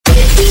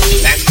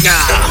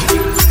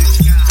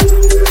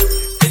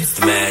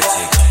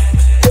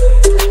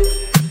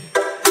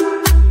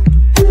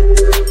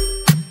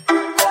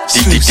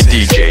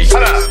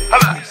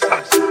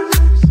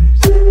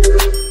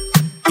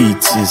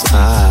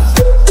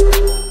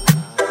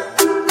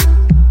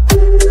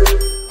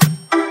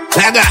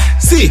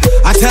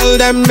tell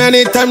them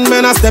anytime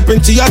when I step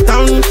into your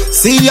town.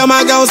 See you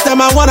my girls, them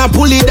I wanna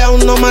pull it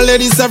down. No my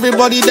ladies,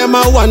 everybody them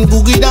I want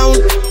boogie down.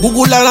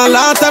 Google and a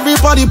lot,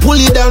 everybody pull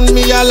it down.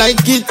 Me I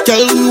like it,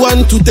 girl, we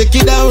want to take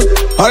it down.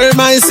 All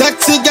my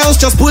sexy girls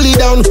just pull it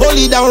down,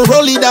 hold it down,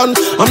 roll it down.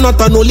 I'm not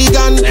an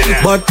hooligan,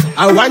 but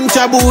I want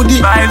your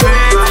booty.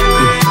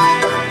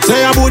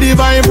 Say your booty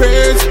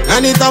vibrate.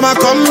 Anytime I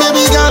come,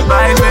 baby girl,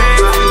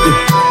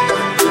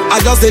 I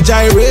just a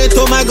gyrate.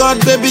 Oh my God,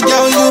 baby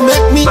girl, you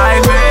make me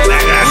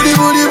booty,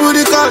 booty,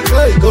 booty call.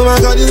 Oh my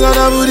God, it's not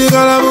a booty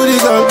call, a booty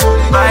call.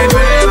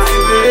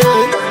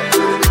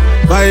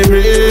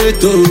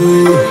 Vibrate,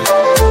 oh.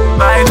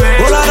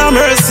 Oh Lord have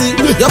mercy,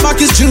 your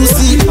back is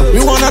juicy.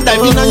 Me wanna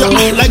dive in on your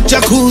head like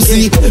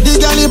jacuzzi. The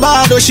girl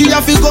bad, oh, she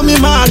have to go me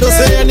mad. Oh,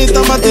 say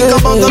anytime I think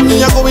about them, me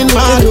I going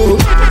mad. Oh,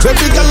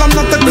 baby girl, I'm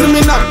not a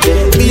criminal.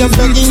 Me I'm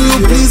begging you,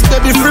 please,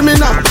 baby, free me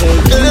now.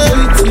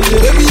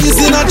 Baby,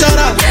 it's in a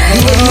jara.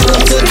 You know you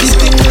don't take this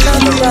thing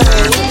without.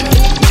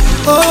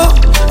 Oh,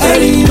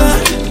 Erima.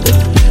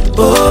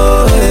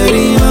 Oh,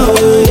 Erima.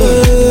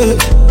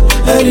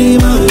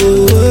 Erima.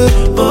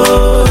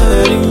 Oh,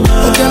 Erima.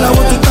 Oh, girl, I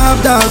want to tap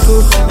that.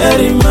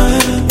 Erima,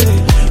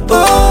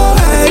 oh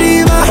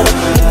Erima,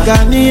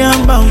 Ghanaian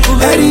Banku,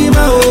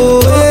 Erima, oh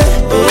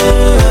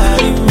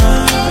Erima.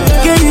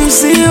 Can you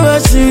see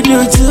what you do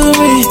to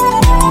me?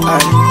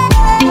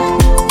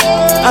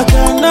 I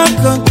cannot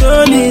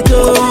control it, oh.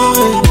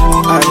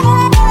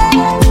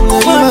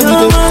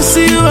 I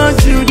see what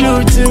you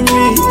do to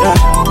me.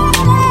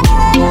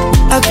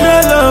 I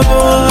cry love,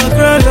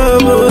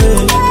 oh,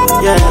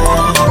 yeah.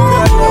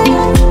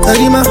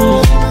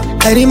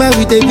 Erima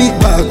with a big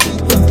bag.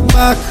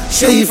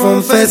 Show you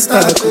from first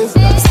start.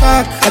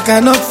 I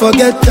cannot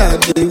forget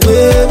that the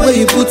way where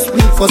you put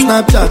me for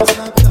Snapchat.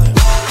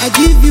 I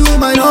give you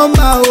my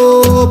number,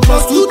 oh,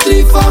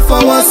 +234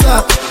 for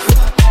WhatsApp.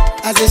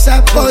 As a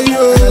sharp boy,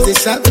 oh, as a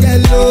sharp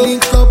girl,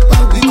 link up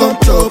and we come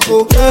chop,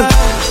 oh.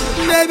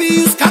 Baby,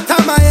 you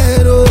scatter my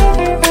head, oh.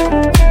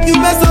 You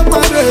mess up my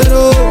brain,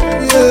 oh.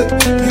 Yeah.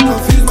 You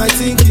confuse my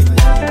thinking.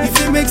 If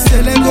you make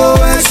Sele go,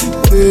 I should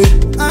pay.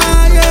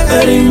 Ah, yeah.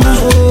 Erima,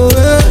 oh,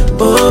 yeah.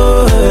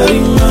 Oh,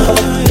 Erima,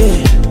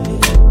 yeah.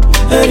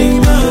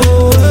 Erima,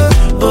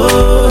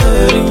 oh,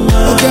 Erima.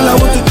 Okay, I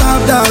want to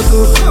tap that,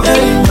 oh.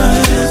 Erima,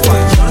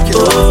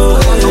 oh,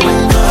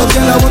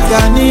 okay, I want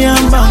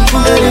Ghanaian Banku.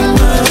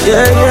 Erima,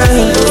 yeah.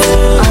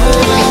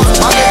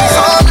 My baby's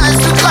so nice,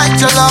 look like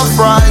your love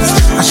fries.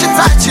 And she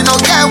tight, you know,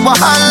 get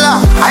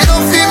wahala. I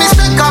don't feel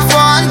mistake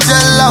for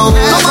Angela.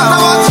 No matter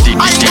what,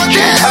 I ain't gonna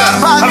get her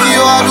back.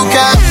 You are look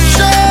at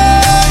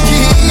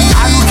shaky,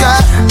 I look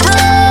at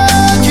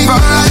breaky,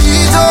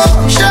 Barragito,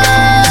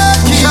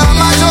 shaky,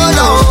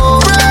 Shamadolo,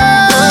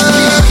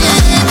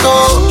 breakito,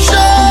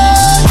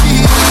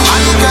 shaky, I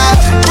look at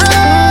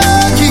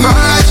breaky,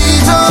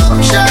 Barragito,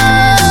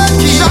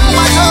 shaky,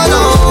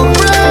 Shamadolo,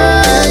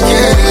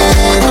 breakito.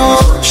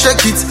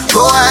 Shake it,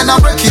 go ahead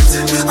and break it.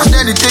 And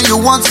anything you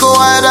want, go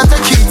ahead and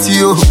take it,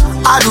 yo.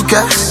 I don't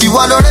care, you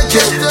are already.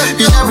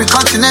 In every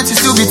continent, you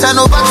still be 10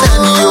 over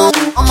 10, yo.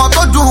 I'm a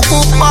to do who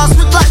pass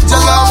with like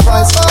jollof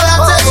rice. So I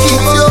take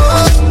it, yo.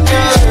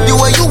 The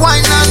way you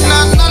whine and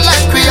not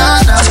like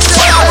Rihanna.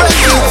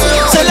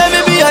 So let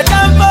me be a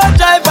damper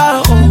driver,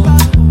 oh.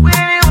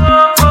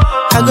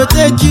 I go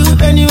take you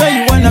anywhere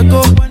you wanna go.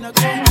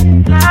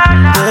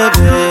 Oh,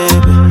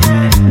 baby.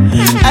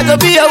 I go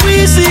be a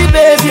Weezy,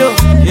 baby, yo.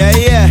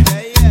 Yeah.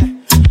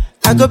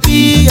 I go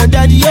be your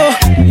daddy, yo.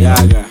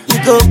 Yeah. You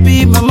go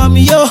be my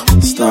mommy, yo.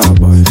 Star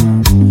boy.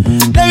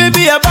 Let me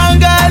be a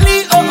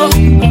Bengali, oh.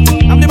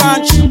 I'm the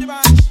bunch.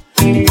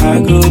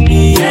 I go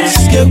be a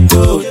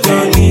scapegoat,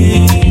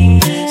 Tony.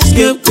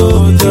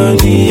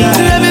 Yeah.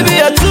 Let me be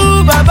a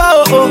true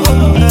baba, oh.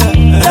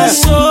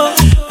 That's so.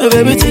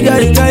 Baby,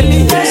 tigari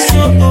kali.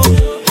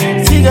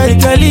 Tigari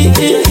kali.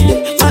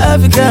 My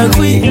African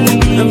queen.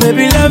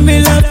 Baby, love me,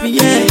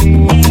 yeah.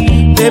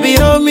 Baby,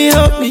 hold me,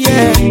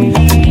 yeah.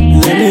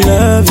 Let me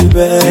love you,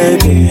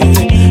 baby.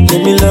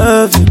 Let me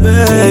love you,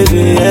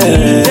 baby,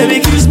 yeah. Baby,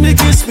 kiss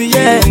me,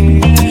 yeah.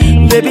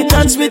 Baby,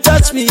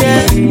 touch me,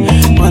 yeah.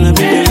 Wanna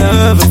be your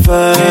lover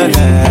for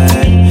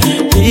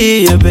life.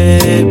 Be your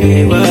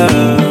baby,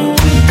 wow.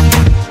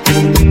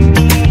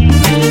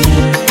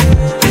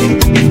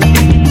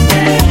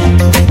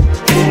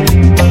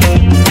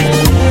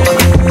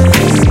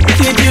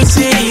 Did you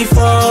see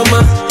Forma?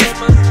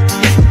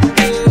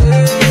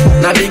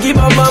 Now biggie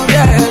bum bum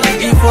girl,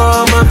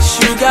 Forma,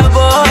 sugar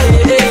boy,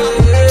 yeah.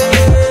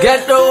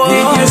 Get the one.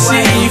 Did you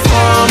see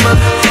Forma?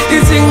 The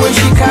thing when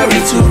she carry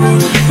to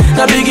rule.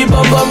 Now biggie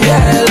bum bum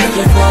girl,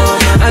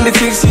 Forma. And the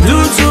things she do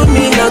to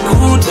me na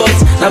good, but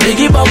now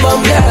biggie bum bum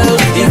girl,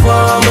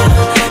 Forma.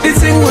 The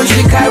thing when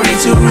she carry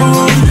to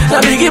rule.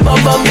 Now biggie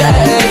bum bum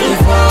girl,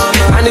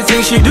 Forma. And the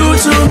things she do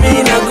to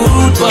me na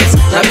good, but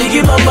now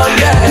biggie bum bum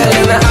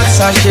girl. Now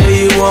ask her,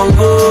 say you won't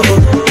go.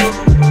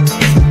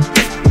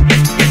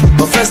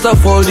 But first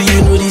of all, do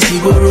you know this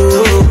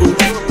Igoro?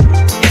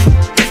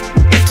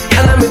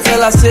 And let me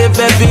tell her, say,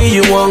 baby,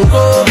 you won't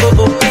go.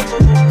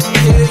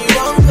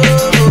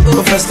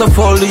 But First of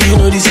all, you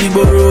know this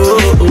Iboro.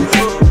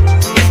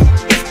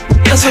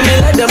 That's when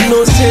they let them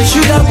know, say,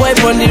 shoot that boy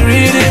on the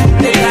reading.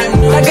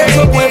 I get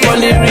up boy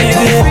on the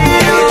reading.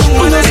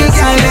 You know, say,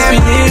 silence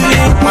be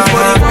living.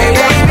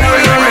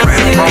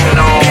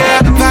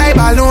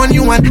 Vibe alone,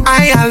 you and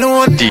I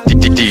alone.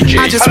 DJ.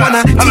 I just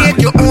wanna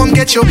take you home,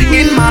 get you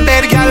in my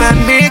bed, girl,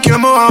 and make you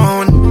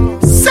moan.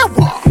 So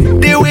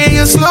the way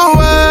you slow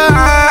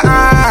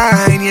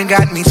wine, you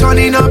got me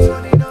turning up.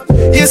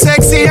 You're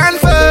sexy and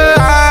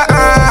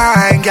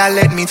fine, girl,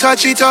 let me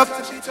touch it up.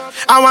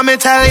 I want me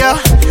tell you,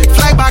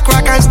 fly back,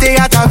 rock and stay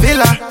at a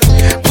villa.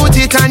 Put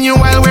it on you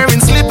while wearing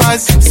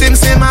slippers. Sim,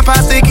 I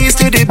pass the keys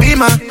to the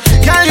Beamer.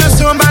 Girl, you're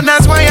so bad,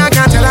 that's why I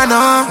can't tell her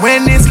no.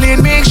 When it's late,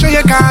 make sure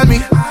you call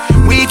me.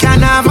 We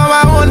can have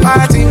our own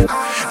party.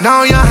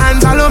 Now your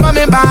hands all over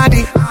my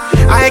body.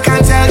 I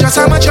can tell just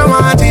how much you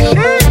want it.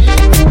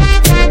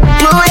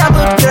 Blow your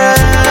book,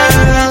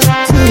 girl,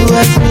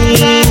 towards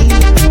me.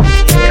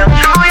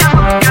 Blow your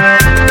book, girl,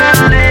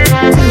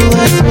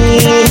 towards me.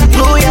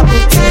 Blow your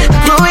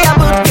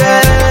book,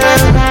 girl,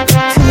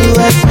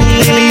 towards me.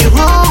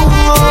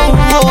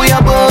 Roll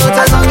your boat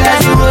as long as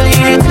you roll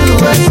it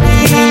towards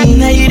me.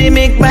 Now you didn't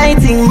make my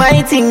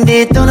thing,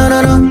 they don't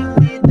no.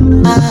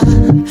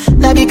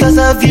 Now because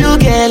of you,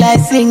 girl, I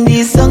sing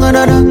this song,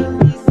 no.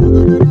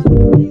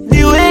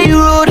 The way you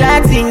roll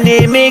that thing,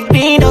 they make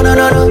me no.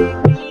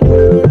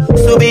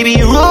 So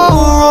baby,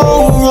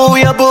 roll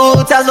your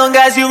boat as long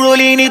as you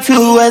rolling it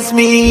towards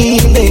me.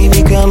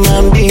 Baby, come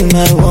and be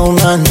my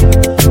woman.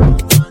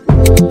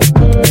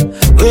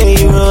 When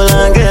you roll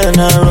and get a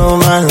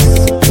romance,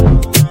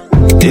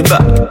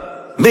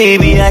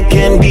 baby, I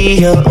can be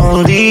your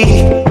only.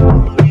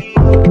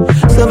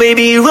 So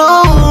baby,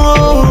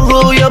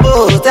 roll your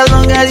boat as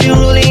long as you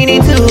rolling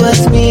it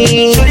towards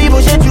me. Shorty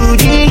push it to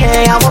the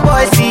yeah, I'm a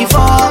boy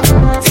C4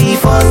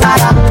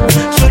 Sada.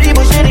 Shorty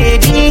push it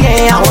to the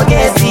yeah, I'm a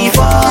get C4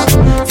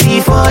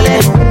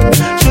 level.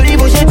 Shorty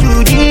push it to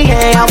the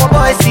yeah, I'm a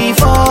boy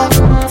C4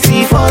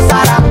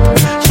 Sada.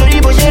 Shorty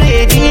push it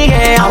to the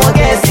yeah, I'm a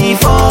get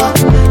C4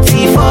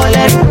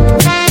 level.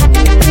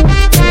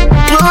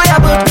 Roll your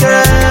boat,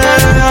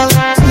 girl,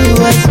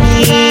 towards me.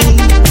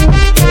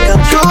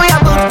 Come throw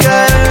your boat,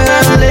 girl,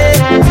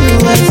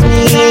 towards me.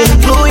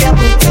 Roll your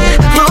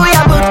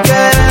boat,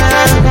 girl,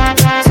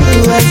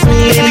 towards me.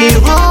 Baby,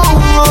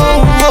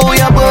 roll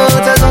your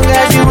boat as long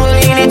as you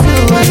rolling it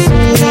towards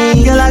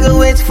me. Girl, I go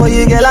wait for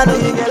you, girl, I know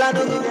you.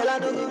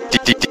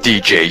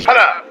 DJ.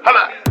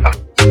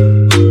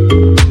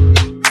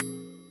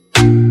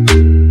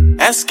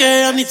 SK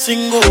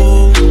anything go.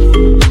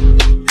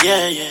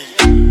 Yeah.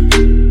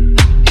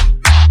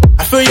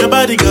 I feel your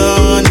body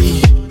gone.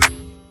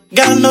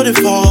 Gotta know the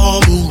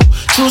form.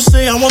 True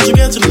say I want to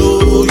get to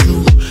know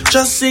you.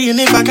 Just seeing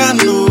if I can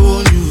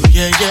know you.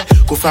 Yeah.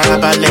 Go far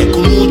about like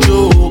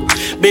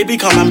Mujo. Baby,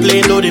 come and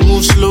play, know they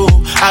move slow.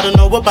 I don't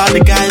know about the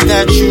guys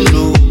that you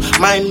know.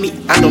 Mind me,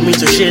 I don't mean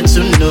to share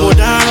to know.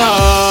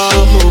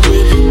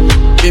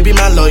 Baby,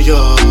 my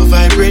lawyer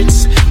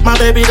vibrates. My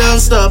baby don't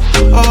stop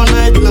all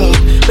night long.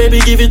 Baby,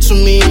 give it to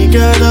me,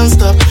 girl, don't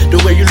stop. The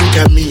way you look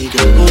at me,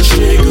 girl, oh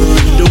shit, girl.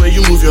 The way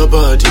you move your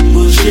body,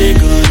 oh shit,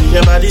 girl.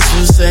 Your body's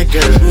too sick,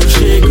 girl, oh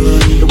shit, girl.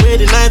 The way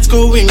the night's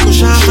going, go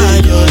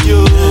shine,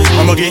 yo.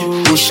 I'ma get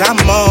go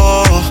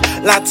shamo.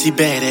 Lati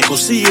bere, go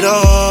see it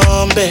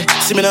on be.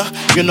 See me now,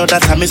 you know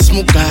that I'm a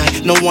smooth guy.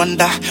 No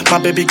wonder, my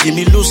baby give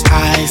me loose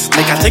eyes.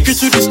 Make I take you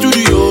to the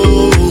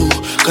studio,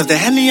 cause the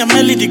Henny and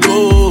melody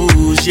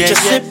goes, yeah.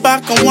 Just sit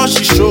back and watch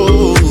the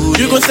show.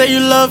 You gon' say you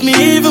love me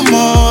even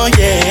more,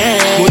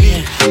 yeah. Money,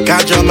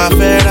 got you on my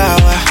fair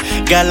hour.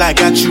 Girl, I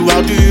got you,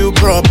 I'll do you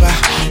proper.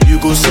 You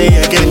gon' say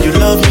again you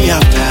love me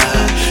after.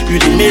 You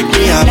didn't make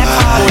me happy.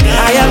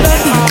 I am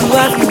lucky to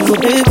have you,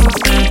 baby.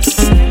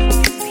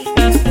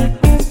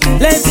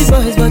 Plenty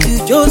boys, but you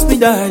chose me,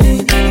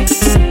 darling.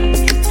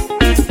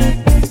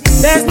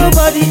 There's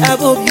nobody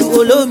above you,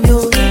 all of me.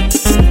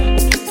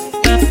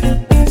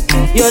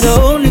 You're the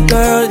only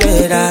girl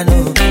that I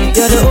know.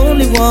 You're the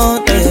only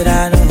one that I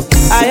know.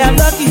 I am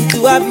lucky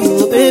to have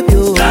you, baby.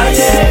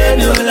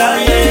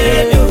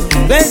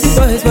 Plenty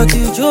boys, but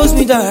you chose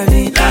me,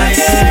 darling. I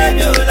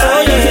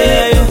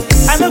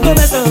don't go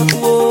mess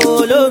up,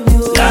 all of you.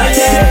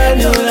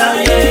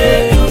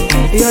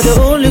 You're the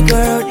only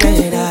girl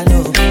that I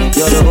know.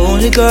 You're the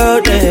only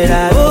girl that I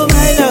know. Oh,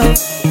 my love.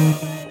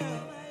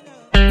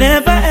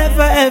 Never,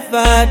 ever,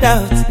 ever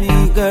doubt me,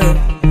 girl.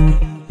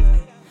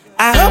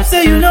 I hope so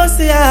you know,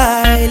 say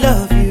I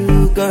love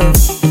you, girl.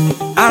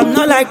 I'm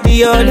not like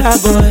the other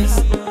boys,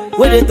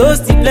 where they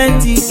toasty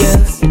plenty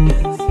girls.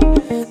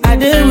 I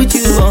did with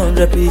you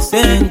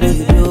 100%,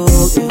 baby.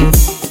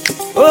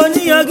 Oh,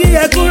 ní yogi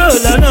ẹ kúrò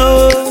lọ́nà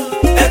o,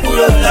 ẹ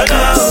kúrò lọ́nà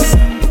o.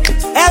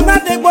 Ẹ má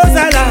tẹ gbọ́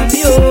sálà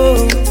mi o,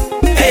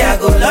 ẹ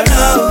yàgò lọ́nà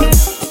o.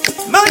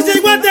 Má ṣe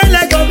gbọ́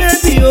tẹ́lẹ̀ kan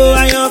bébì o,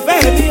 àyànfẹ́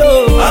mi o.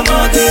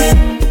 Ọmọge,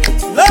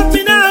 love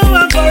me now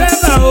and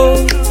forever o.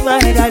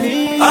 My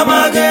darling,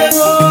 ọmọge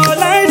o,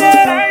 láìdé.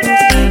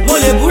 Mo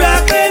lè búra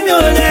pé mi ò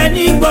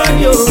lẹ́ni gbọ́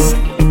ni o.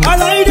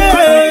 Ọláìdé,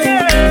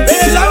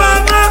 bèèrè lọ́wọ́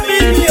má mi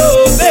o,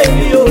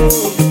 bèbí o.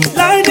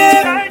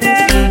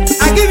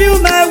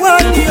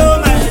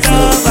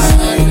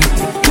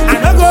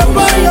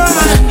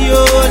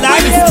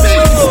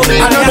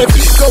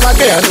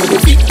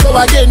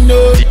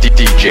 know.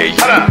 DJ.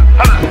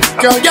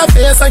 Girl, your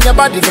face and your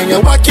body when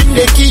you're walking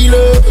the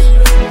kilo.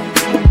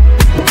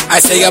 I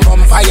say your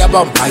bumper, your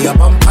bumper, your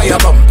bumper, your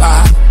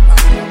bumper.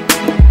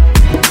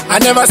 I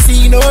never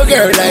see no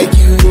girl like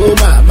you, oh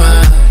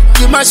mama.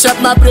 You mash up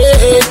my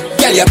brain.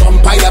 Girl, your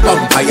bumper, your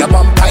bumper, your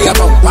bumper, your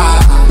bumper.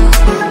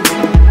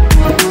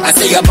 I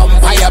say your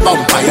bumper, your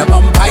bumper, your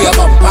bumper, your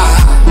bumper.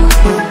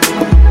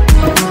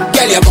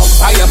 Girl, your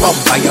bumper, your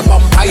bumper, your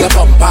bumper, your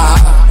bumper.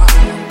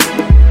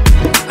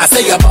 I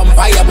say your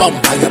bumper, your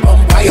bumper, your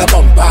bumper, your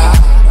bumper.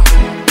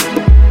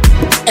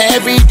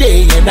 Every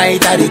day and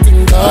night I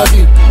think of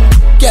you.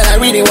 Girl, I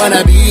really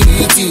wanna be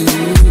with you.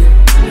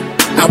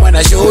 I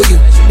wanna show you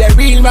the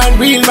real man,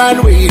 we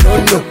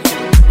don't know.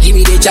 Give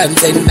me the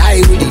chance and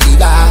I will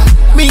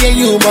deliver. Me and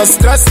you must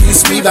cross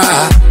this river.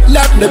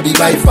 Love no be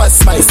by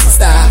force, my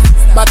sister,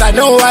 but I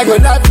know I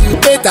gonna love you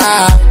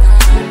better.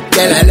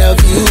 Girl, I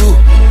love you.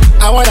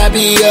 I wanna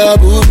be your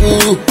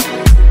boo-boo.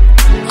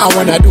 I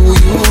wanna do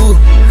you.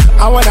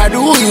 I wanna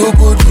do you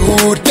good.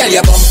 Girl,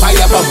 your bumper,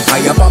 your bumper,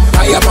 your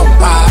bumper, your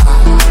bumper.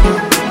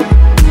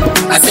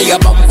 I say your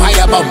bumper,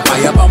 your bumper,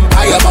 your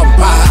bumper, your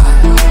bumper.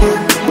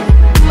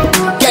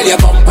 Girl, your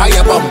bumper,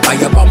 your bumper,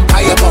 your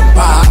bumper, your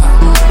bumper.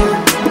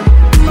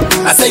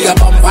 I say your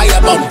bumper,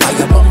 your bumper,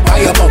 your bumper,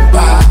 your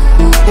bumper.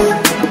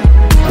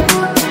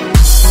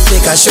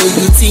 Make I show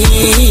you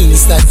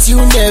things that you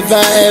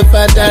never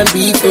ever done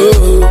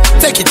before.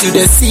 Take you to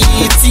the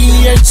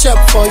city and shop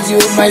for you,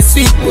 my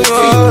sweet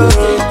potato.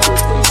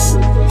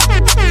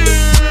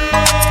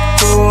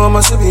 Oh, I'm a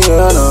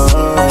Sibiana.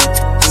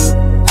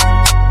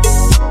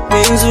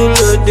 Means you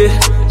look it,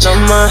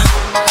 Nama.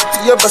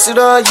 Yeah, but see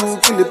that you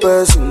kill the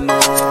person.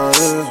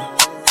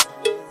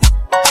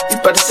 You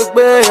better take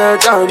me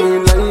and tell me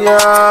like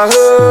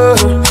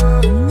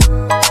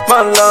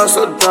man lost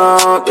so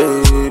down,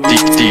 baby.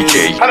 DJ.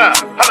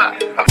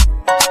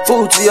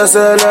 Put the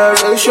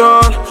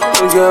acceleration.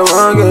 You get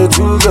one, get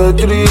two, get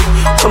three.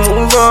 I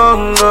move on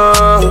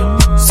now.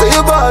 Say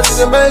your body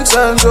that makes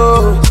sense,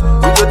 oh.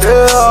 You go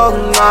there all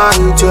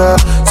night, yeah.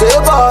 Say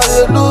your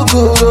body look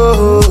good,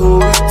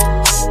 oh.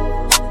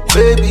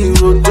 Baby,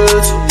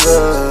 rotate,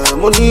 yeah.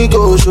 Money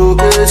go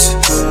showcase,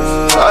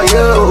 yeah. I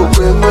hear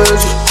open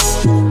magic.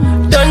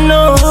 Don't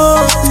know.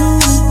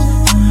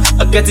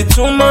 I get it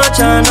too much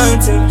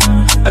anointing.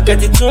 I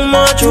get it too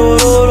much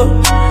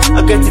ororo.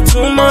 I get it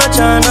too much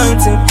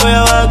anointing. Boy,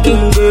 I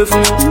walking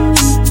different.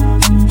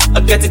 I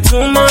get it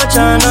too much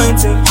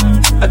anointing.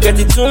 I get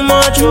it too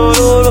much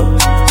ororo.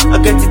 I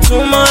get it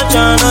too much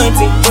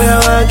anointing. Boy, I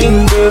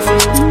walking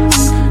different.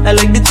 I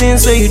like the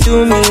things that you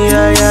do me,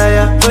 yeah, yeah,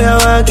 yeah. Boy, I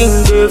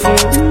walking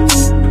different.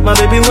 My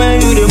baby,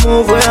 when you dey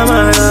move, where am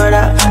I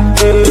at?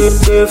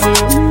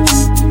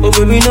 Different. Oh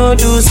baby, no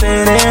do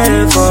say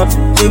that for me.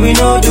 Baby,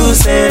 no do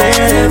say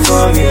that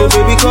for me. Oh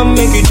baby, come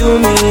make you do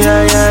me,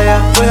 yeah, yeah,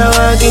 yeah. Boy, I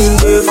walking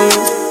different.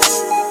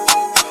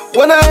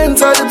 When I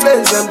enter the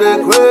place, I'm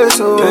the grace,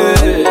 oh.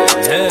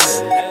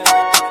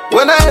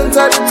 When I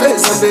enter the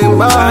place, I'm the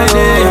man.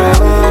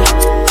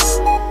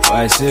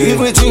 Give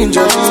me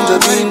ginger, ginger,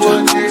 ginger.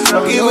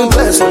 Give me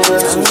blessing,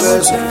 blessing,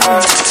 blessing.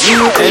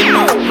 You ain't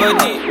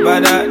nobody but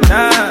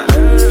nah.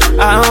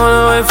 I don't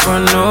wanna wait for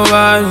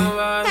nobody.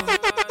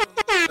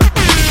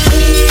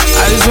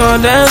 I just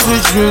wanna dance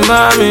with you,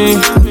 mommy.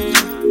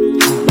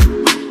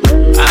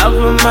 I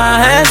put my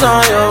hands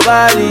on your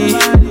body.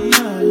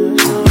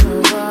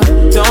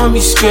 Don't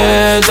be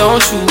scared,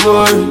 don't you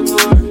worry.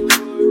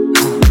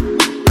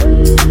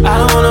 I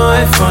don't wanna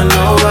wait for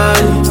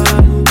nobody.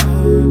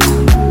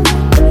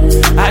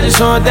 I just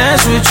wanna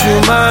dance with you,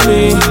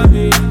 mommy.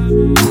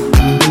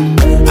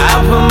 I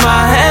put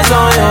my hands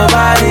on your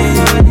body.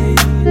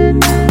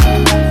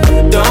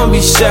 Don't be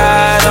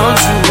shy, don't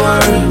you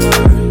worry.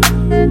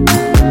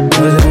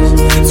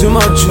 Too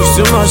much juice,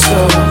 too much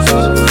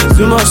sauce.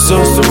 Too much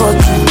sauce, too much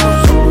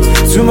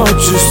juice. Too much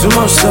juice, too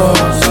much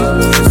sauce.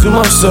 Too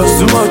much sauce,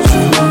 too much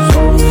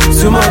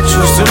juice. Too much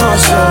juice, too much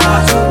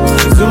sauce.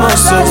 Too much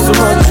sauce, too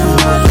much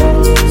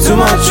juice. Too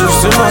much juice,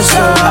 too much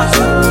sauce.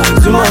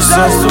 Too much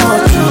sauce, too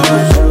much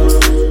juice.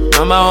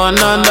 Number one,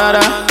 none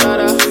dada.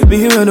 Me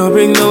here no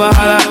bring no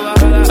wahala.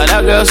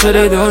 Other girls so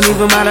they don't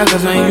even matter.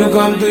 Cause when you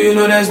come through, you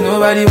know there's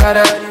nobody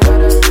better.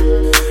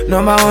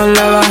 Number one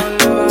lover.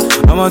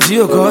 I'm on to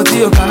your call, to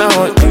your kind of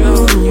what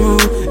you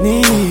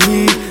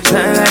need.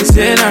 Sound like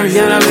saying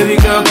Ariana, baby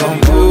girl, come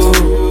cool.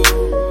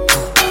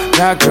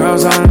 Got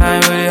girls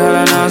online with it,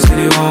 holla now, say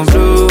they won't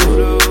blow.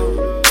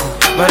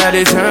 But I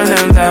did turn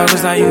them down,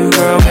 cause now you,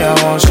 girl, me, I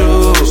want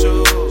show.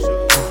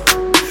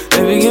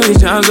 Baby, give me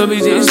chance, don't be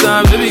this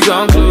time, baby,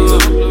 come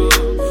close.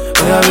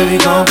 Oh yeah, baby,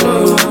 come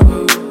close.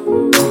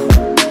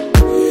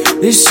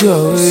 This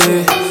your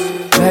way.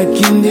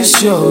 Like in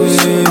this your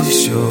way,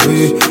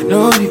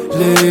 no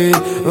replay.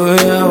 Oh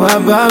yeah, why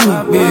buy me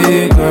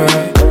big girl?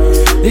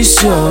 This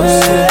your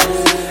way,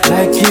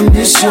 like in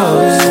this your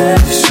way,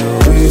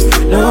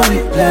 no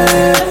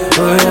replay.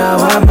 Oh yeah,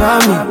 why buy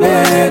me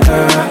big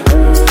girl?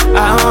 I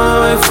don't wanna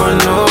wait for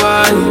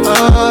nobody.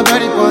 Oh,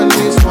 ready for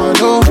this one,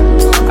 no.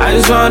 I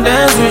just wanna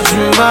dance with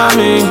you,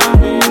 mommy.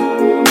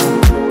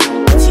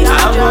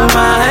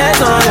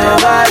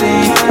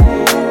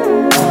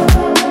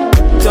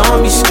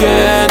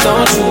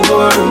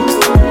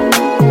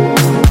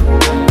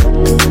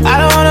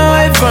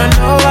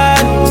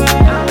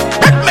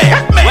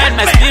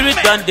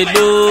 on the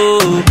low,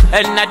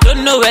 and I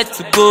don't know where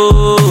to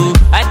go.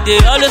 I dey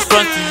always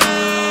run to you,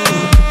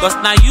 cause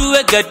now you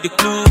will get the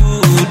clue.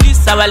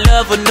 This our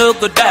love will no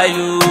go die,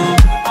 you.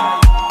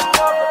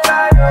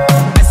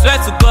 I swear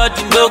to God,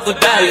 you no go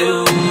die,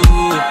 you.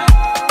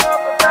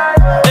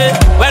 Hey,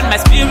 when my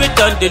spirit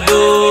on the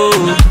low,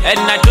 and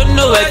I don't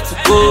know where to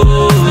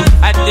go,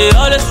 I dey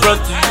always run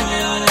to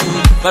you,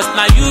 cause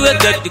now you will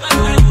get the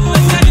clue.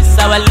 This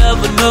our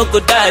love will no go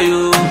die,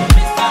 you.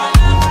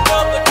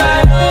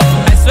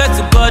 I swear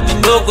to God, you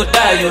no go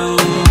die, you.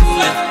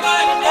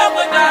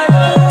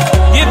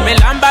 Give me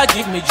lamba,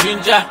 give me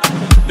ginger,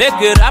 make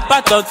a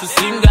rapper turn to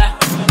singer.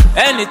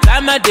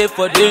 Anytime I dey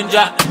for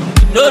danger,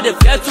 you know they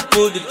fear to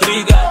pull the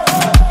trigger.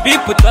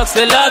 People talk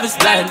say love is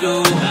blind,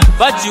 oh,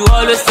 but you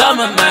always on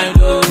my mind,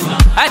 oh.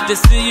 I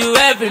just see you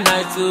every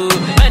night, oh.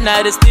 When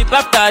I dey sleep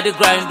after the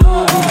grind,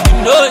 oh.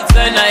 You know it's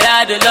when I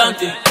had a long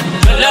day.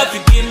 Your love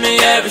you give me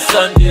every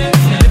Sunday.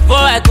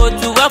 Before I go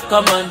to work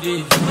on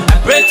Monday, I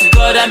pray to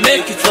God I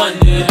make it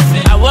Sunday.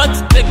 I want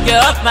to take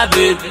care of my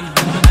baby.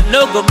 I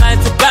no go mind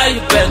to buy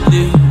you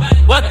Bentley.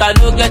 What I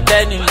no get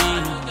enemy.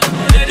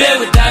 The day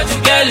without you,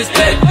 girl, is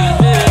deadly.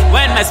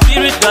 When my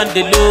spirit on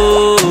the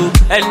low,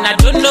 and I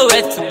don't know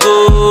where to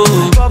go,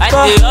 I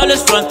dey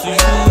always run to you,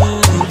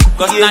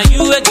 cause now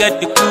you will get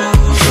the clue.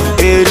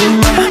 Hey,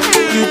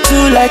 you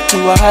too like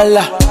Tiwa.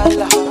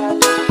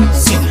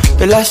 See,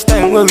 the last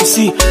time when we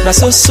see, na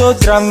so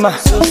drama.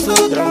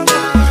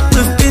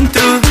 We've been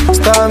through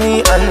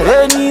stormy and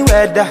rainy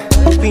weather.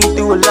 Been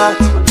through a lot.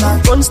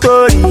 One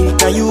story,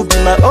 now you be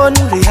my own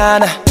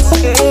Rihanna.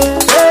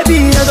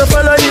 Baby, I go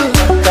follow you.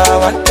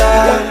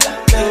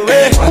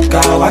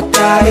 Waka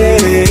waka,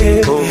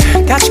 eh.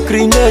 Catch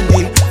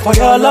grenade for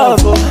your love,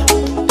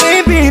 oh.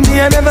 Baby, me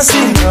I never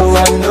seen no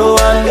one, no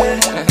one,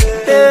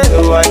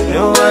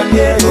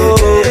 yeah.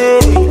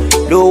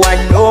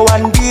 No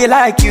one be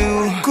like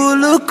you.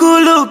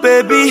 Kulu,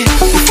 baby.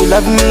 If you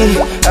love me,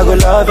 I go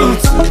love you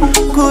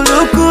too.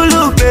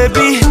 Kulu,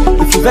 baby.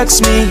 If you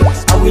vex me,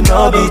 I will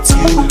not beat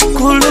you.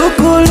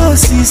 Kulu,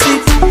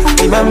 sisi.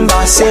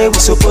 Remember, say we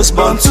supposed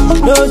born to.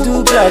 No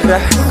do blah blah,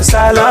 cause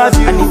I love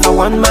you. And if I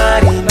want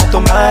marry, not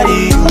to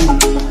marry you.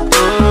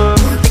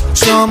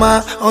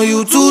 Shoma, on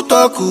you to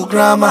talk to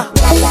grammar.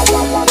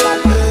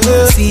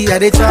 See, I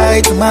dey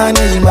try to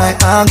manage my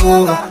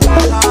hangover.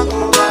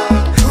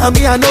 I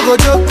mean, I no go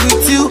joke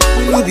with you,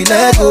 you be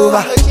leg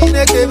over.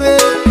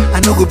 I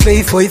no go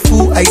play for a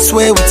fool, I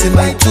swear what's in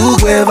my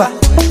together.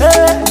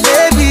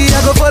 Baby,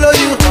 I go follow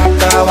you.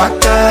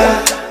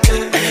 Waka,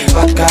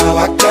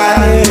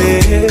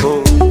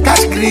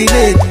 catch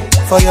grenade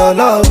for your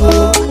love,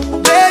 oh.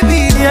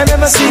 Baby, I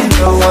never seen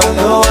no one.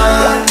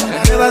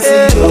 Never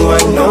seen no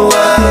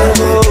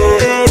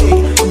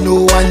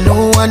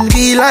one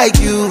be like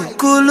you.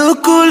 Kulu,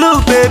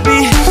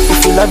 baby.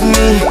 If you love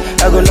me,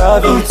 I go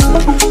love you too.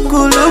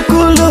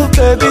 Kulu,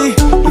 baby.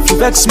 If you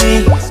vex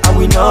me, I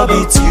will not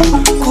beat you.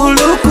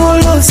 Kulu,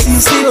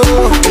 sisi,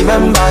 oh.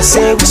 Remember,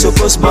 say we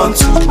supposed born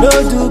to. No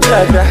do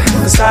blah blah,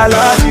 cause I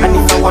love you. And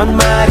if I want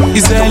marry,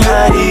 I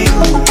marry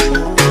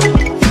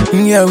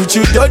you. Yeah, with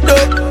you, dodo.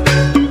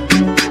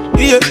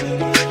 Yeah,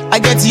 I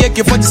get the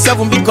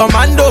AK-47, big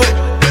commando.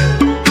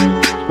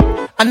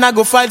 And I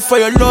go fight for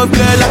your love, girl,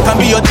 I can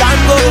be your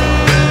tango.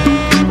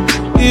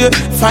 Yeah,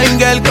 fine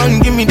girl, come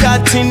give me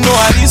that thing, no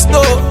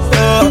aristo.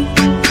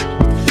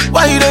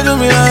 Why you don't do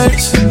me like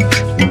this?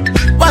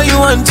 Why you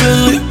want to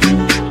leave?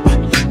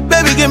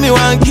 Baby, give me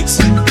one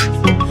kiss.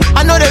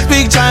 I know they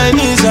speak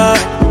Chinese,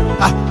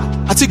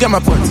 I think I'm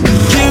a point.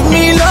 Give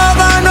me love,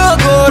 I no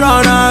go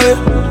run away.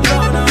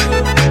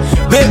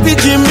 Baby,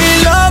 give me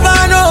love,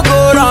 I no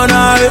go run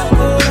away.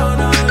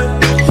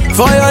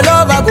 For your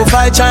love, I go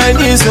fight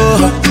Chinese,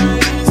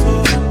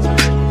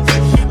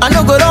 I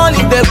no go run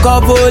if they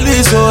call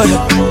police, oh.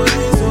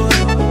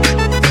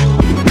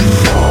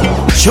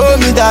 Show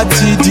me that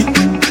TD,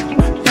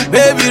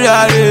 baby, you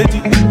are ready.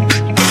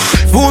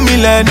 Fool me,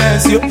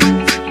 Lennes, yo.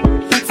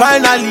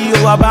 Finally, you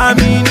are by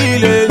me,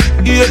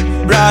 yeah,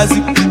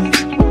 Brazil.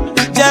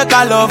 Check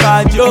I love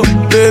at you,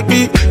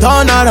 baby.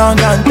 Turn around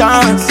and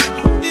dance.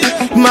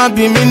 Might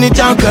be minute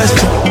and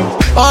question.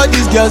 All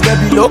these girls, they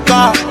be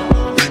local.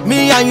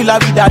 Me and you, la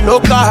vida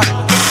loca.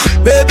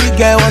 Baby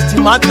girl, what's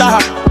the matter?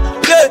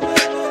 Yeah.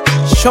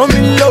 Show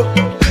me love,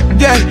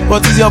 yeah.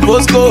 What is your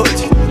postcode?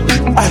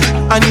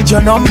 I need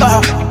your number.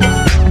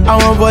 I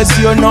want to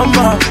see your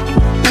number.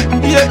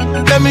 Yeah,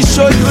 let me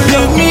show you.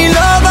 Give me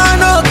love, I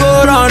no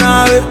go run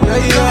away.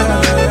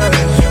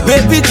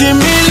 Baby, give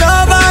me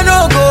love, I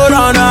no go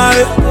run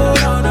away.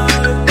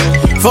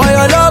 For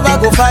your love, I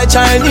go fight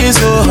Chinese,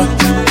 oh.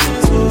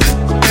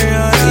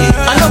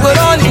 I no go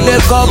run in the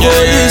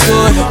police,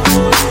 oh.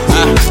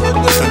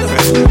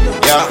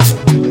 Yeah.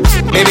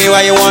 Baby,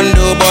 why you want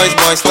do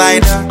boys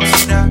like that?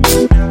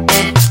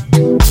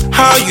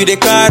 How you dey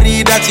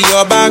carry that to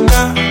your back?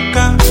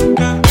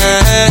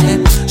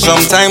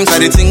 Sometimes I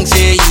dey think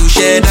say you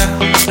share that.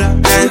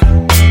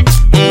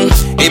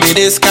 Baby,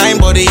 this kind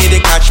body they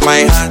catch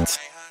my heart,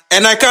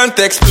 and I can't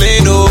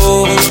explain,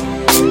 oh.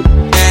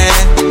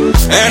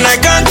 And I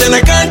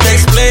can't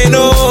explain,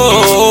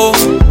 oh.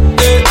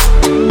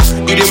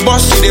 You the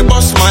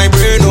boss my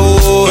brain,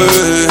 oh.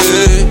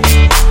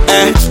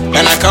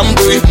 And I can't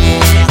breathe.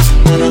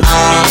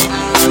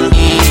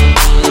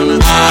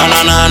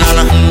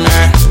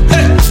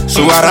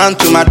 So I ran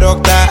to my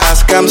doctor,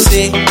 ask him,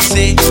 say,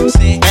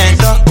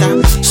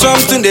 doctor,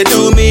 something they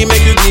do me,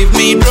 make you give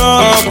me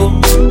drug,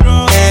 oh.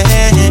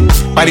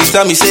 By the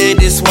time he say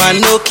this one,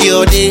 no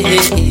cure,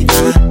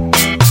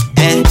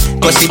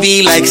 cause he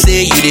be like,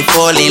 say, you they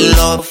fall in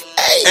love.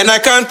 And I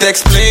can't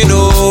explain,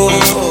 oh.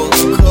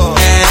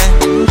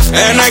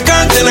 And I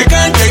can't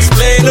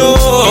explain,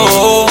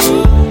 oh.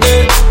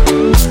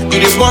 You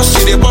the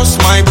boss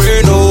my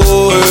brain,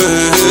 oh.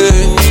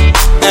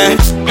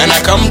 And I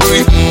can't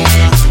breathe.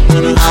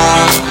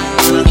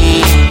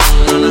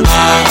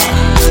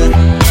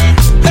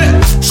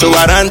 So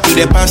I ran to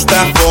the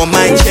pastor for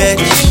my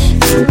church.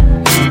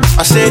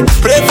 I said,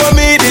 pray for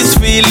me, this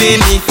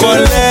feeling it for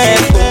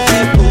life.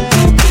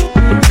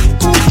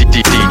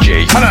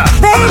 DJ.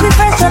 Baby,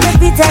 first on the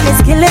beat and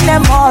it's killing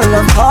them all,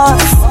 of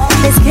course.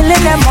 It's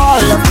killing them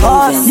all, of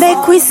course.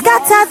 Make we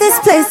scatter this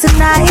place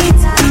tonight.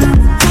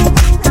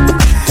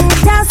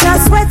 Dance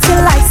and sweat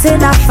till like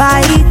in a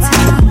fight.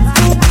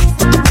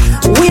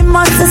 We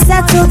must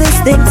settle this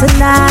thing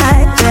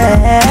tonight,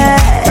 yeah.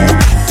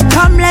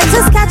 Come, let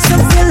us catch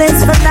some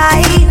feelings for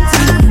night,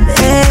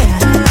 yeah.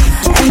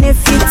 And if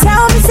you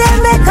tell me, say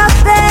make up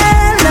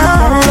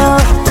hello.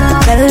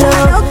 I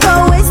don't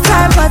go waste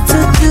time but to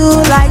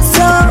do like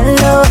so.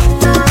 Hello.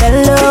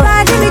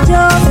 Everybody me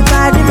Joe,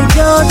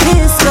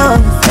 this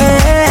love,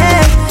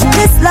 yeah.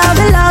 This love,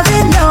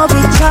 no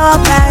be chop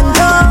and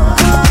go,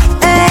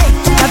 hey.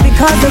 Not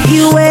because of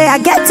you, I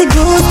get to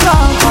go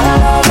strong.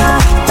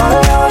 All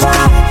over.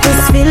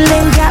 This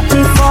feeling got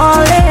me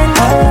falling.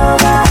 All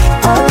over.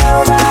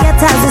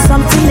 Get as is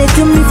something they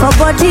do me for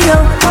body,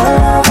 oh.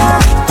 All over.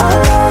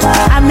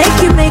 I make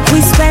we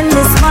spend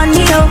this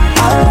money, oh.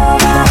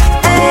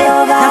 Hey.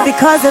 Not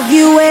because of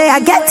you, I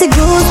get to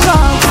go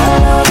strong.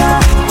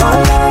 All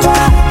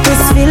over.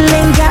 This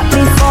feeling got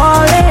me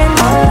falling.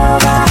 All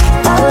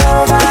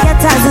over. Get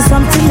as is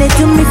something they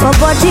do me for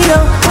body,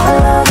 oh. All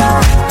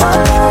over.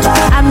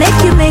 I make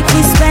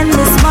we spend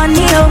this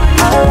money, oh.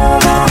 All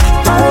over.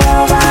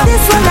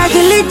 This one like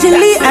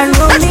Julie and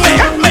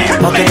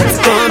Romeo. Okay, let's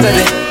go,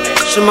 baby.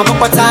 Show my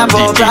papa time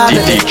for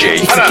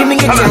DJ. If you give me a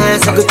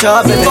chance, I go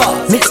chop, baby.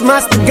 Mix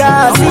master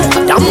guys,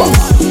 that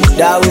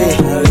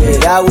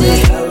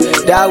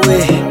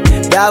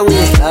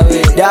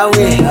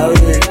way.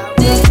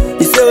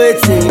 You say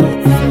waiting,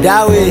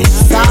 that way.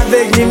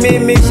 Savage, me,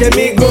 me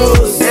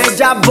goes.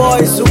 Ninja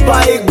boy,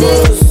 super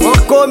egos.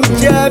 Won't come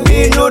me,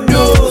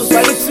 noodles.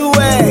 But it's work,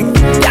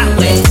 that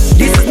way.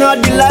 This is not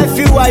the life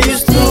you are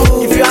used to.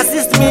 If you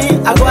assist me,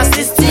 I go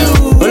assist you.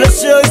 All the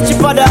show is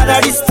cheaper than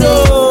a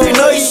store.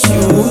 No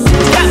issue.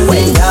 That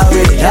way.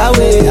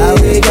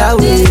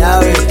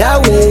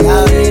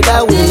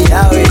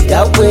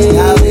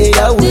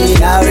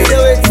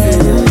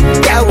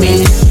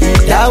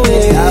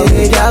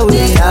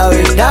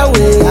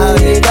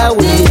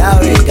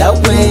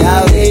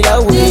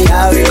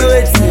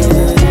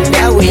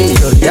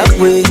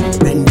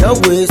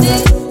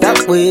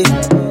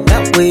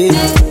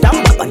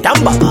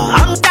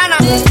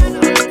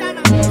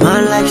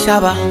 Man like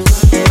Shabba.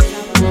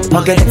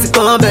 Okay, let's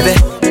go, baby.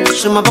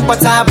 Show my papa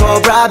type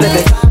of bra,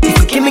 baby. If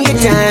you give me a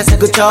chance, I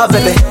could chop,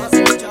 baby.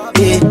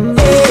 Yeah,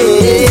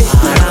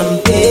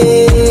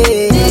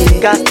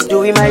 got to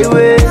do it my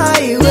way.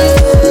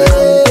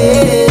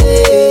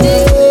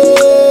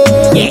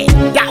 Yeah,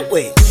 that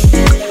way.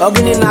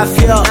 Ogni na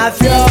feel.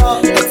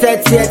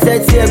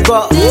 30 go.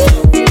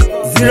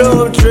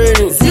 Zero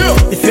training.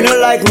 If you don't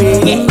like me,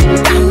 yeah,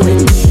 that way.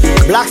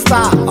 Black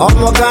Star,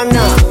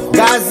 Omogana,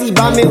 Gazi,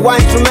 Bami,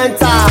 one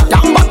instrumental.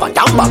 Down baba.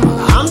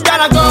 I'm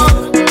gonna go.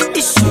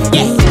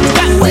 Yeah,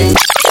 that way.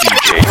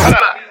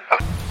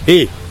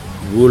 Hey,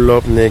 wool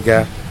up,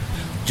 nigga.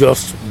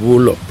 Just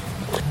wool up.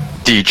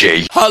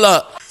 DJ.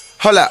 Holla.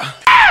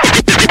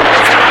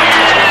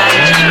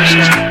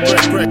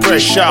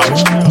 Fresh out.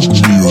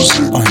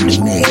 Music on the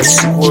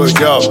mix.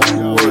 Word up.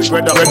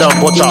 Bread and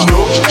butter.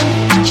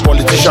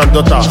 Politician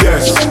daughter.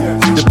 Yes.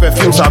 The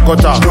perfumes are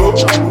gutter. No.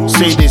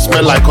 Say they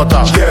smell like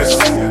gutter. Yes.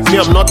 Me,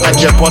 I'm not a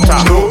Jet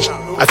Potter. No.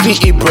 I feel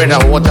eat bread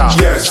and water.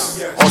 Yes.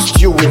 Or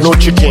stew with no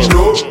chicken.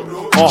 No.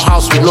 Or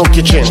house with no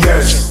kitchen.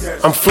 Yes.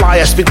 I'm fly,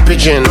 I speak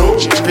pigeon. No.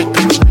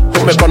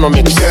 Home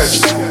economics.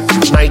 Yes.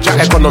 Niger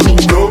economy.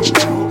 No.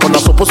 When I'm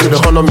supposed to the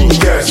economy.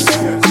 Yes.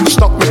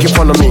 Stop making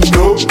fun of me.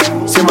 No.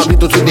 Say my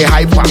video to the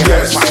hyper.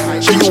 Yes.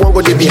 Show you want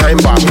go the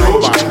behind bar.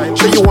 No.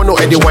 Show you want to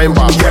Eddie wine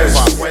bar. Yes.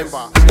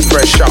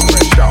 Fresh out.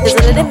 There's a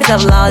little bit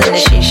of loud in the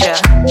shisha.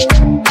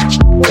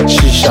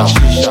 Shisha.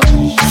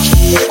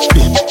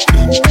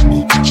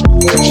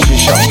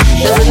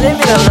 There's a little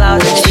bit of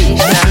loud in the shisha.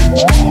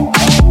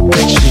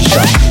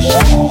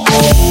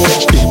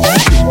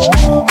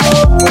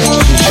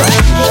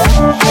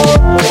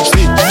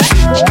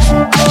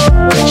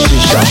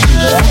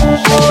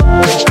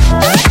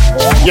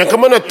 Yeah,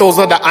 come on, Gonna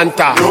toza the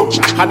anta.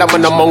 Hada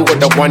man among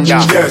the wonder.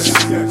 Yes.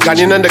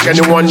 Ganin and the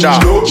Kenny wonder.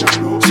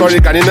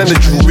 Sorry, Ganin and the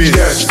Jewish.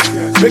 Yes.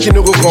 Make you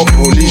no go call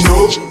police.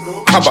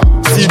 Haba,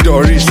 see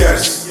Doris.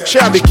 Yes.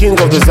 Share the king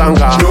of the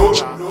Zanga.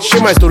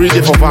 Share my story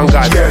there for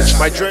Vanguard. Yes.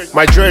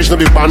 My dredge no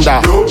be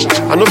panda.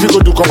 I know people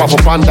do cover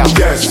for panda.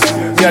 Yes.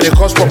 Yeah, they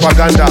cause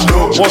propaganda.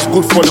 What's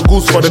good for the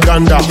goose for the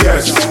gander?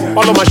 Yes.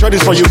 All of my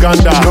shorties for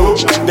Uganda.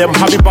 Them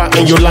Habiba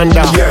and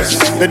Yolanda.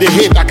 Yes. They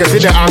hate, I can see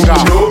the anger.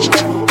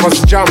 Cause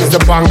jam is the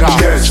banger.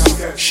 Yes.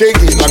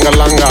 Shaky, langa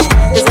langa.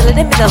 There's a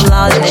little bit of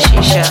loud in the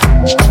shisha.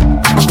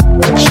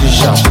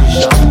 Shisha.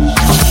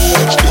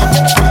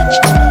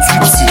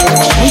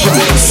 There's a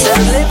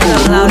little bit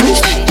of loud in the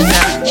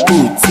shisha.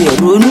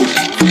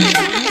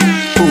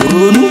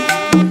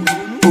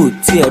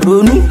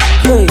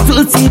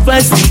 Tutti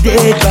pasti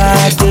day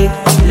by day.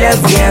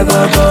 Left here go.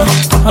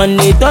 On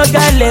the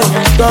toga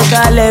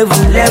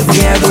level. Left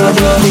here go.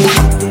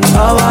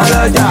 Oh my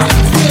lord,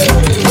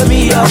 show me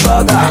your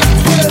burger.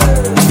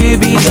 You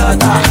be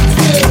daughter,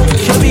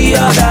 show me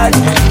your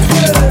daddy.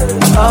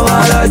 Oh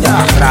my lord,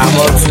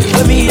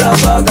 show me your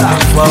burger.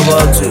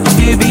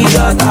 You be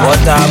daughter,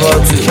 what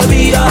about you? Show me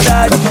your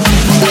daddy.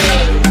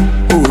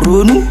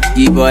 Oronu,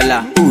 Ibola,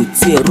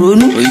 Uti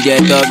Ronu, Oúnjẹ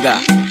Tọ́gà,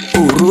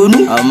 Oronu,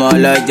 ọmọ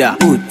ọlọ́jà,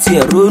 Uti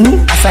Ronu.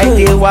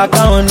 Àṣàyè wa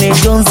káwọn ní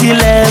Jonesy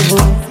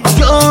level.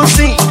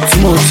 Jonesy, tí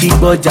mo ti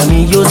gbọ́jà mi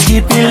yóò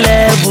skipping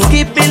level.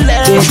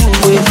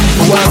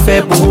 Ó wá fẹ́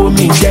bowó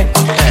mi jẹ́,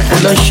 ó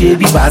lọ ṣe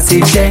bí bá ṣe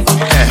jẹ́.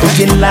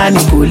 Oúnjẹ ńlá ni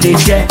kò lè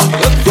jẹ́,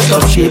 tó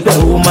ṣe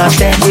bẹ́ẹ̀ ó máa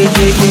tẹ́.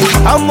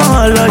 Ọmọ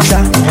ọlọ́jà,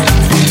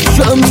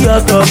 show me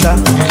your daughter,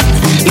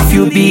 if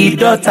you be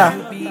daughter.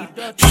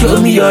 Show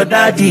me your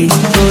daddy,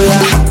 oh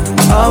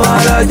yeah. Oh my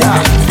lord,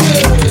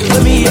 show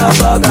me your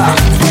burger.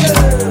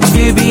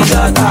 You be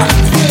daughter,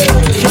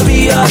 show me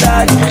your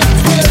daddy.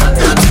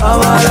 Oh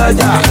my lord,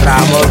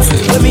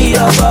 show me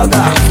your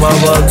burger.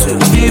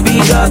 You be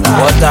daughter,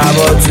 what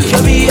about you?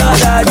 Show me your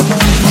daddy.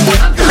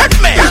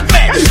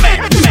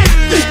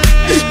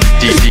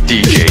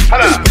 DJ.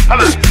 Hello.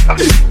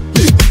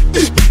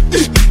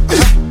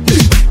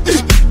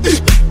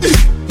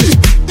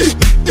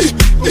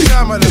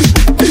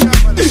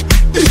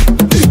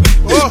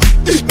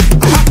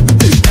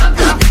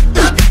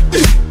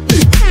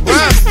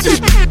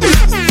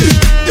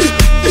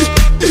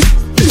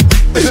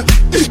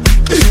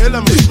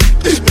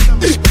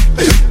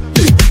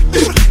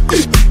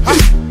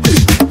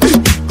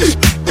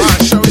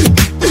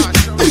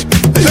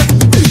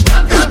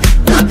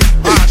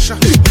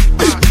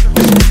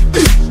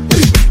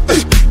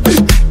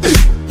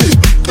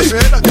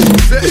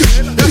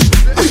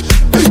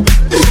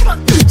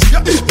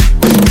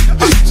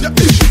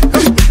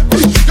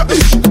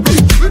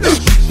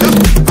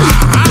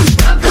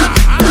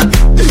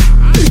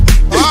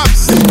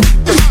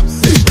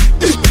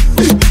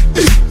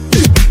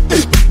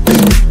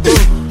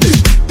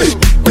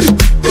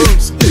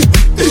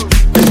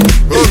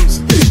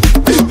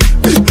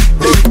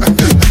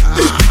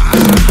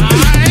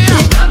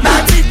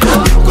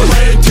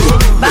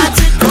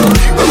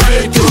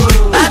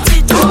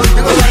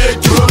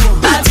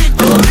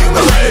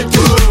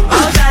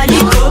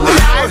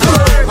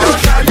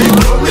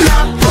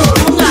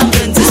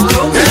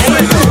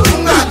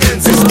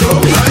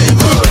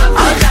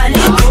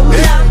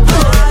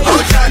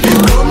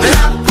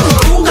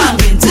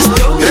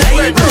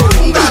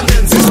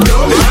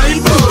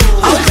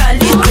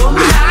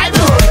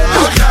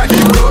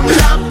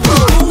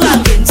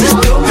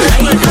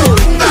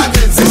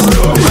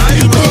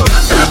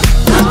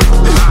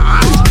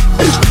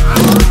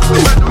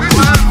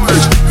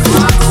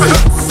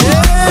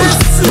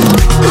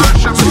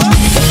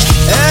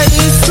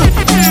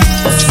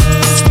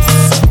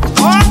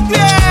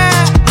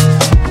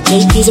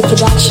 Music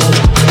production.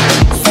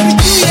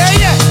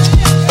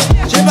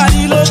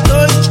 Body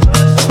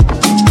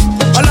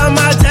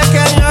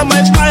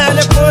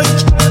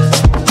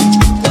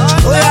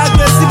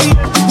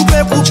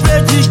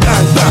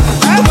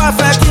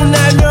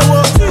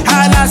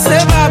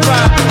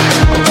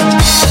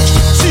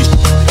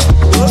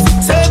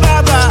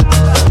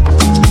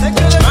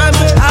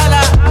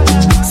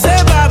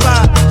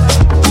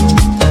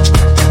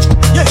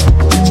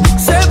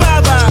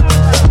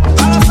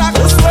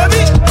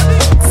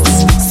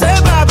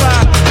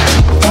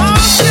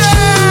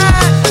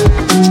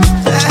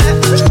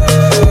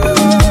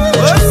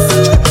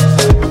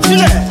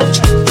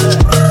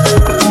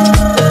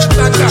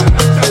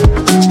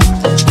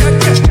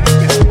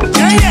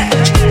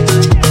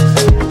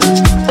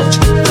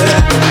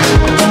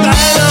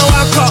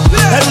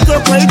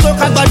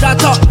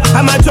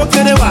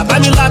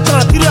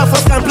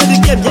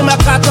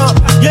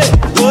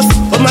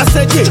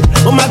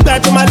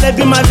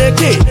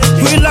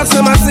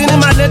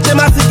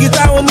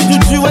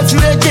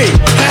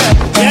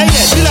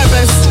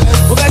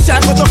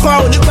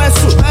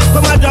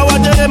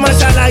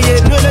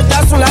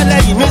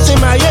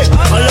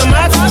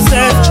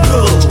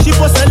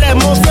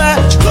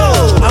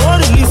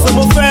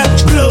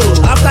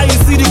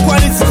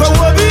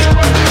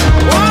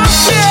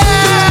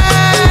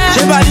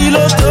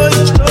low,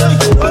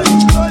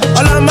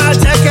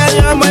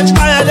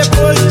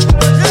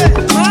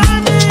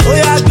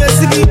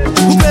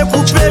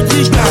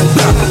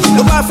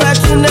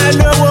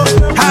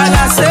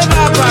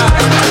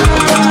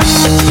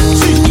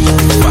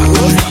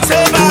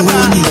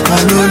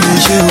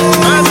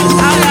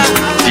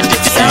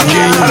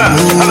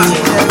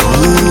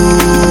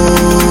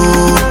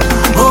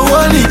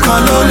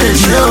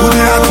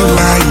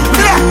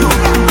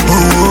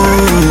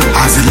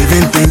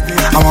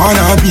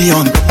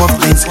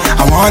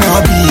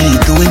 wanna be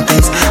doing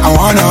things. I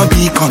wanna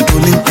be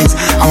controlling things.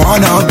 I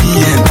wanna be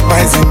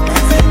enterprising.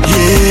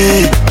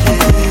 Yeah,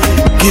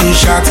 kí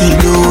ṣáàtì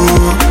lọ.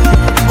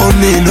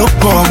 Olè ló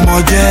pọ̀ ọmọ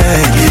jẹ́.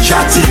 Kí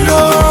ṣáàtì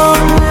lọ.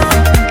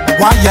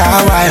 Wáyà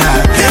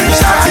kí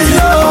ṣáàtì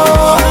lọ.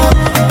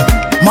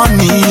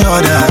 Money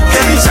order.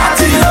 Kí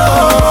ṣáàtì lọ.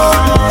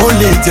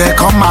 Olè jẹ́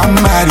kọ́ máa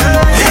marry.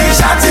 Kí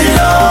ṣáàtì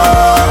lọ.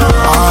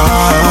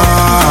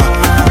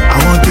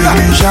 Àwọn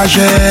tèmi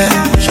ṣáṣẹ́.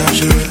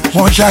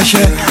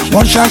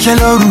 Wọ́n ṣáṣẹ́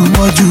lóru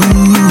mọ́jú.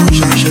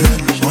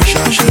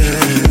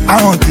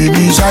 Àwọn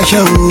tèmi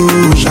ṣáṣẹ́ o.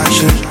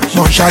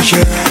 Wọ́n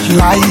ṣáṣẹ́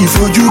láì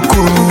fojú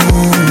kò.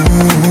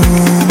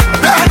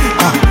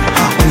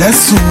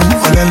 Ọ̀lẹ́sùn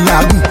ọ̀lẹ́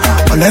làágùn,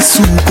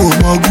 ọ̀lẹ́sùn kò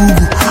mọ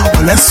gúgù,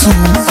 ọ̀lẹ́sùn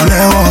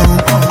ọ̀lẹ́ ọ̀run,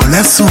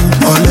 ọ̀lẹ́sùn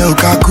ọ̀lẹ́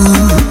òkàkú.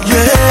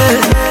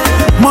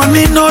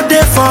 Money no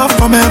dey fall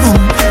from heaven,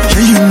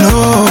 shey you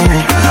know.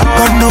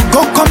 God no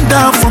go come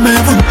down from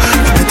heaven,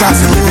 you better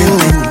know.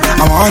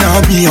 I wanna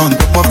be on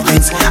top of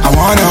things, I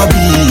wanna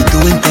be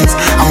doing things,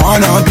 I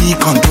wanna be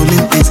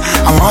controlling things,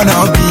 I wanna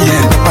be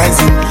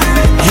enterprising.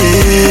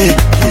 Yeah,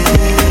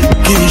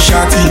 kí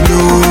ṣáàtì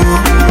lọ.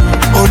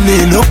 Olè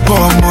ló pọ̀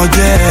ọmọ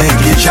jẹ́.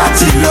 Kí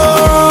ṣáàtì lọ.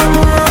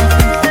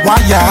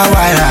 Wáyà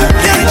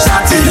kí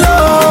ṣáàtì lọ.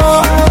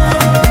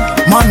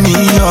 Money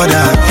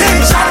order. Kí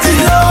ṣáàtì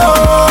lọ.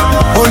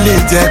 Olè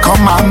jẹ́ kọ́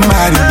máa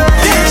marry.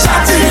 Kí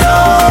ṣáàtì lọ.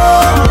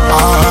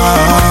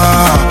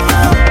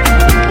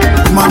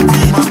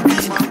 Mami.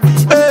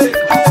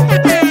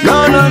 No.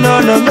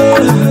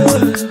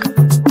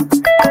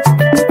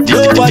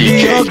 Nobody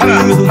ugly.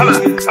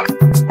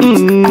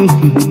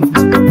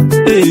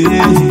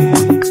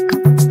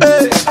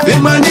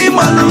 Imani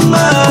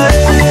maluma,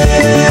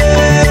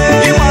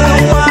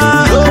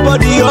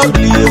 nobody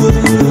ugly.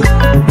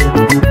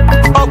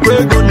 Okwe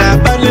gonna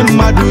bali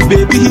madu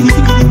baby.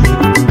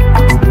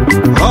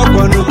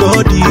 Okwa no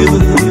god you.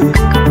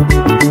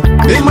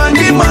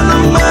 Imani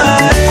maluma,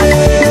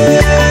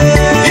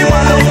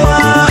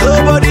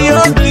 nobody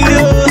ugly.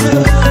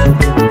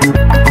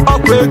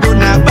 Okwe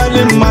gonna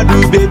bali madu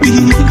baby.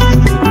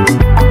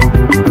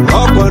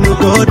 Okwa no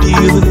god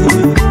you.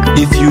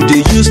 If you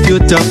dey use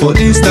filter for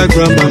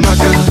Instagram,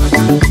 Amaka,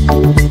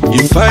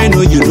 you find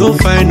or you don't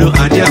find or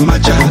Adi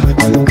Amacha.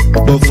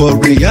 But for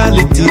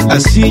reality, I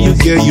see you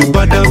girl, you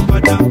badam.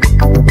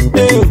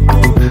 Hey,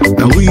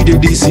 now we dey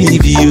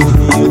deceive you.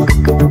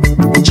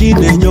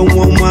 Jine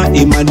nyongwa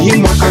imani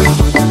maka.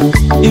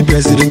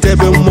 Ipesi de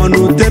tebe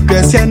mwanu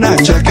tepe siana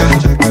chaka.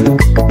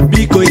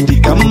 Biko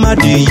idika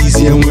madi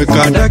easy and we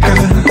kadaka.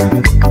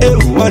 Hey,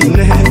 one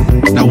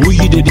now we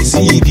dey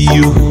deceive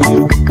you.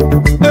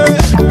 Hey.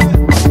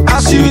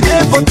 As you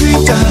there for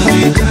Twitter,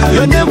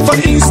 your name for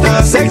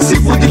Insta, sexy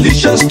for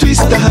delicious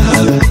twister.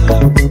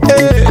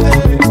 Hey,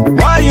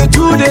 why you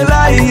do the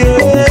lie?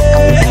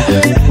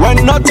 Yeah?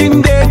 When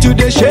nothing there to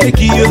the shake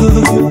you,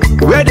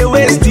 where the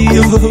waste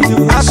you.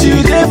 As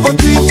you there for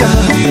Twitter,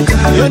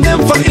 your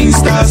name for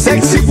Insta,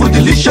 sexy for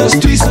delicious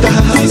twister.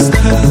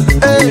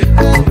 Hey,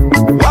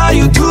 why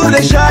you do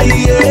the shy?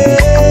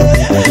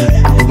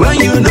 Yeah? When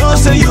you know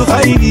say you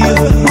find you,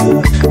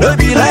 don't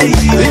be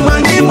like you.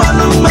 Money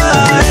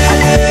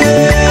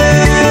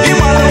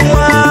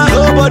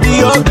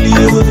nobody ugly.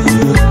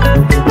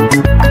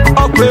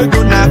 Okwe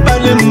gonna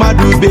bali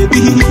madu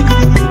baby.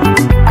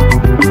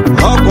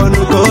 Okwa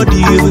no god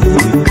you.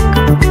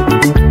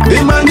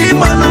 Imani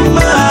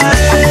maluma,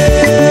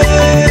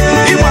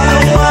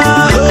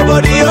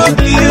 nobody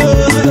ugly.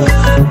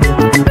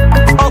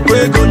 Okwe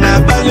gonna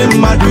bali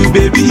madu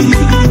baby.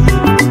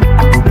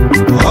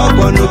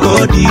 Okwa no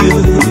god you.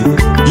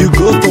 You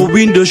go for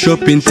window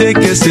shopping, take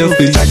a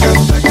selfie.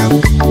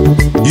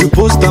 You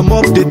post them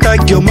up, they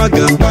tag your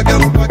maga.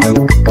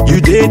 You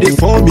did it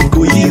for me,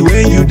 go ye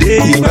when you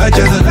did it,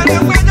 baja.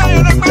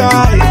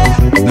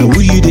 Now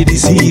we did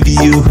deceive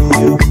you.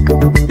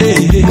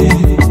 Hey,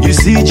 you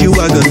see you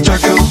I got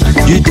chakam.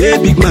 You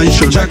did big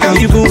mansion chakam.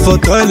 Even for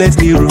toilets,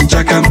 the room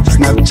chakam.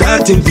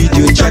 Snapchatting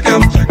video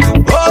chakam.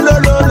 Oh lo.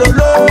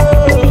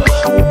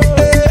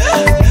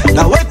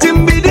 Now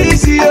waiting be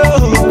this yo.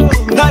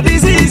 Now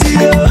this is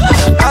yo.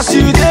 As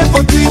you there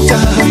for Twitter,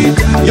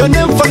 your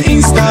name for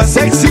Insta,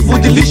 sexy for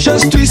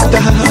delicious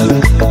twister.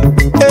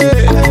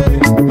 Hey,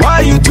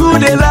 why you do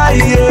the lie?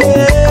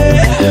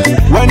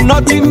 Yeah? When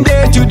nothing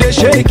there to the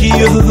shake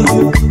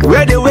you,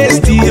 where the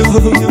waste you.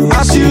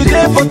 As you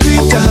there for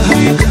Twitter,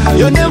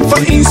 your name for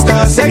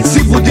Insta, sexy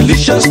for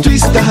delicious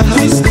twister.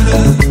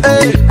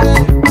 Hey,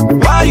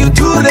 why you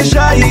do the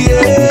shy?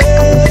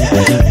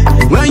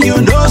 Yeah? When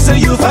you know say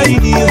you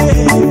find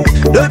you,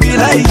 don't be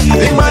like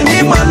you.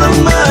 Money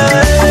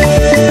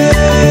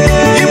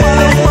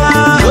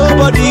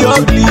nobody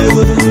ugly.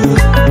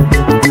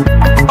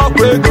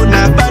 Okwe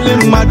gonna bali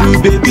madu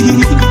baby.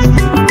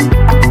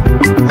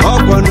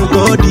 Okwa no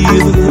god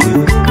you.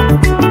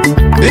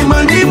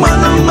 Imani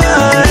maluma,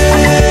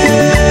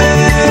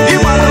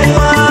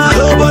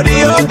 nobody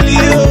ugly.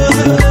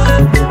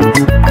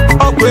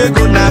 Okwe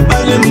gonna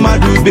bali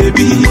madu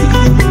baby.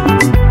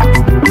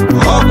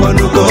 Okwa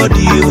no god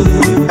you.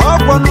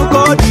 Okwa no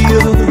god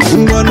you.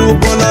 Ngwa no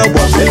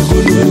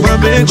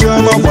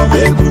Chioma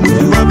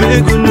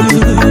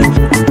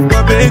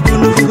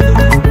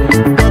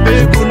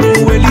Wabegulu,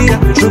 Welia,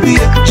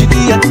 Trubia,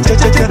 Chidia, cha.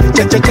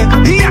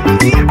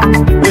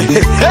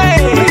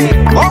 Hey,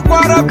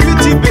 what a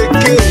beauty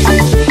bouquet.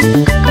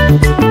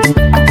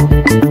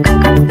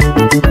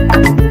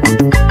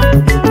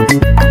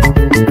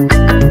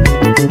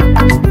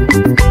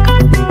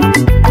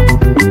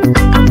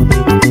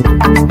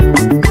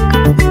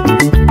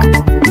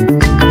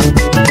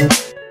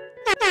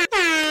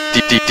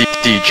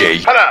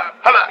 DJ.